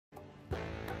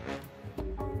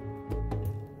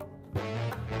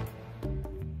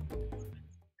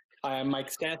Hi, I'm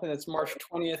Mike Stanton. It's March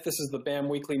 20th. This is the BAM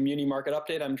Weekly Muni Market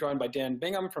Update. I'm joined by Dan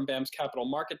Bingham from BAM's Capital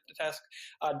Market Desk.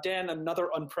 Dan, another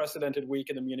unprecedented week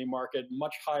in the muni market,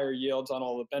 much higher yields on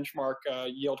all the benchmark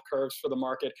yield curves for the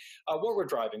market. What were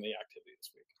driving the activity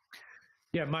this week?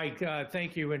 Yeah, Mike,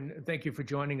 thank you, and thank you for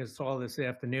joining us all this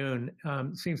afternoon.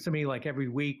 Seems to me like every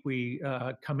week we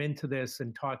come into this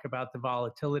and talk about the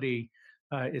volatility.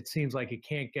 It seems like it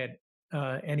can't get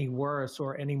any worse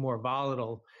or any more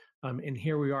volatile. And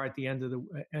here we are at the end of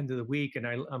the week, and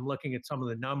I'm looking at some of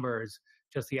the numbers,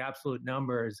 just the absolute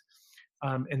numbers,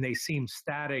 and they seem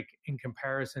static in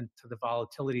comparison to the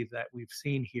volatility that we've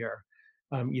seen here.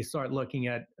 You start looking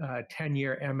at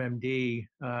 10-year MMD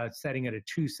setting at a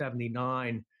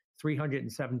 279,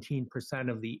 317%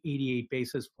 of the 88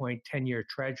 basis point 10-year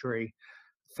Treasury,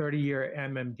 30-year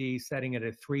MMD setting at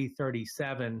a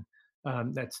 337.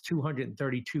 That's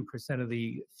 232% of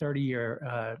the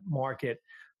 30-year market.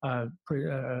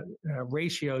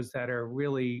 Ratios that are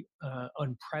really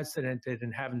unprecedented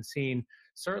and haven't seen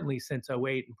certainly since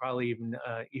 '08 and probably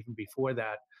even before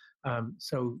that.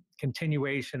 So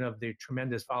continuation of the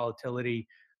tremendous volatility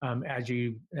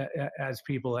as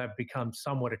people have become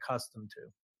somewhat accustomed to.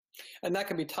 And that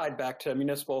can be tied back to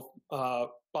municipal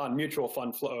bond mutual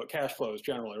fund cash flows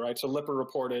generally, right? So Lipper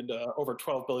reported over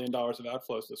 $12 billion of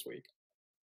outflows this week.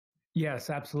 Yes,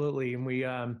 absolutely. And we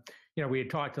had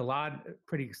talked a lot,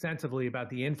 pretty extensively about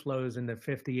the inflows in the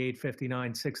 58,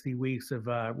 59, 60 weeks of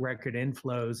record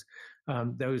inflows.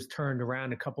 Those turned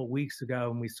around a couple of weeks ago,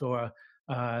 and we saw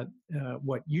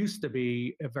what used to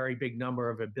be a very big number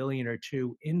of $1 billion or $2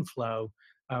 billion inflow.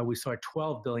 We saw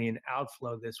 12 billion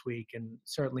outflow this week, and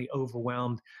certainly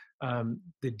overwhelmed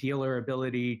the dealer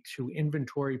ability to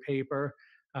inventory paper,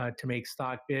 to make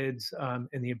stock bids,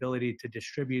 and the ability to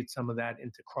distribute some of that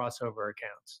into crossover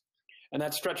accounts. And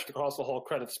that stretched across the whole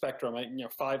credit spectrum.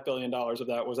 $5 billion of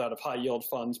that was out of high yield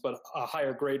funds, but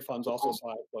higher grade funds also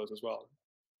saw outflows as well.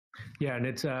 Yeah, and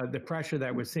it's the pressure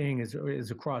that we're seeing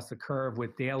is across the curve,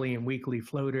 with daily and weekly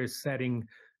floaters setting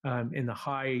in the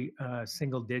high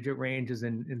single-digit ranges,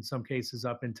 and in some cases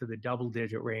up into the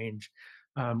double-digit range,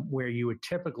 where you would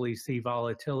typically see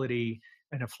volatility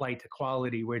and a flight to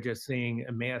quality. We're just seeing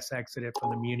a mass exit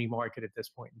from the muni market at this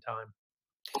point in time.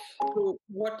 So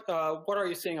what are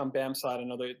you seeing on BAM's side? I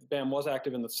know that BAM was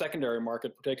active in the secondary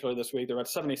market, particularly this week. There were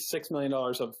 $76 million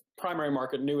of primary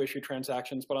market new issue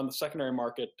transactions, but on the secondary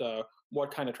market,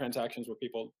 what kind of transactions were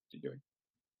people doing?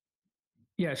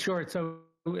 Yeah, sure. So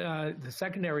the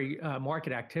secondary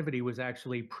market activity was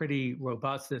actually pretty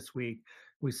robust this week.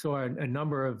 We saw a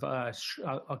number of,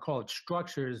 I'll call it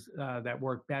structures that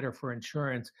work better for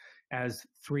insurance, as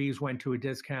 3s went to a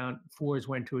discount, 4s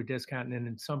went to a discount, and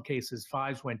in some cases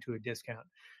 5s went to a discount.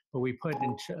 But we put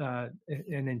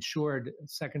in insured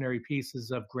secondary pieces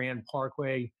of Grand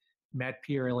Parkway, Met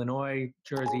Pier, Illinois,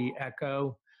 Jersey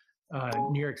Echo,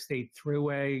 New York State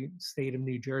Thruway, State of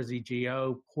New Jersey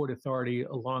GO, Port Authority,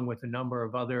 along with a number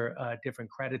of other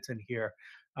different credits in here,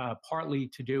 partly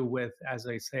to do with, as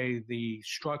I say, the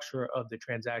structure of the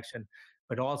transaction,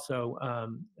 but also,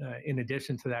 in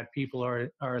addition to that, people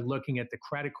are looking at the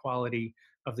credit quality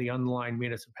of the underlying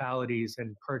municipalities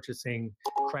and purchasing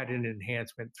credit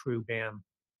enhancement through BAM.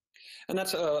 And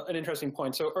that's an interesting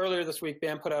point. So earlier this week,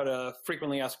 BAM put out a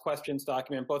frequently asked questions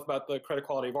document, both about the credit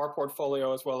quality of our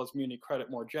portfolio as well as muni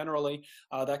credit more generally.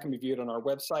 That can be viewed on our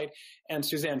website. And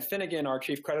Suzanne Finnegan, our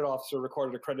chief credit officer,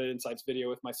 recorded a Credit Insights video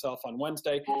with myself on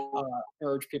Wednesday. I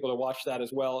urge people to watch that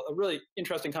as well. A really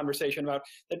interesting conversation about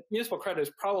that municipal credit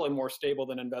is probably more stable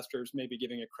than investors may be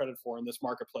giving it credit for in this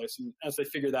marketplace. And as they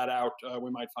figure that out, we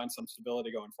might find some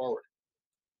stability going forward.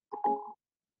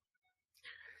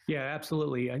 Yeah,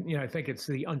 absolutely. I think it's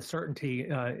the uncertainty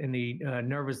and the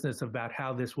nervousness about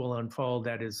how this will unfold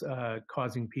that is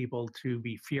causing people to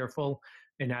be fearful.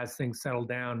 And as things settle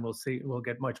down, we'll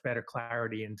get much better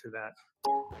clarity into that.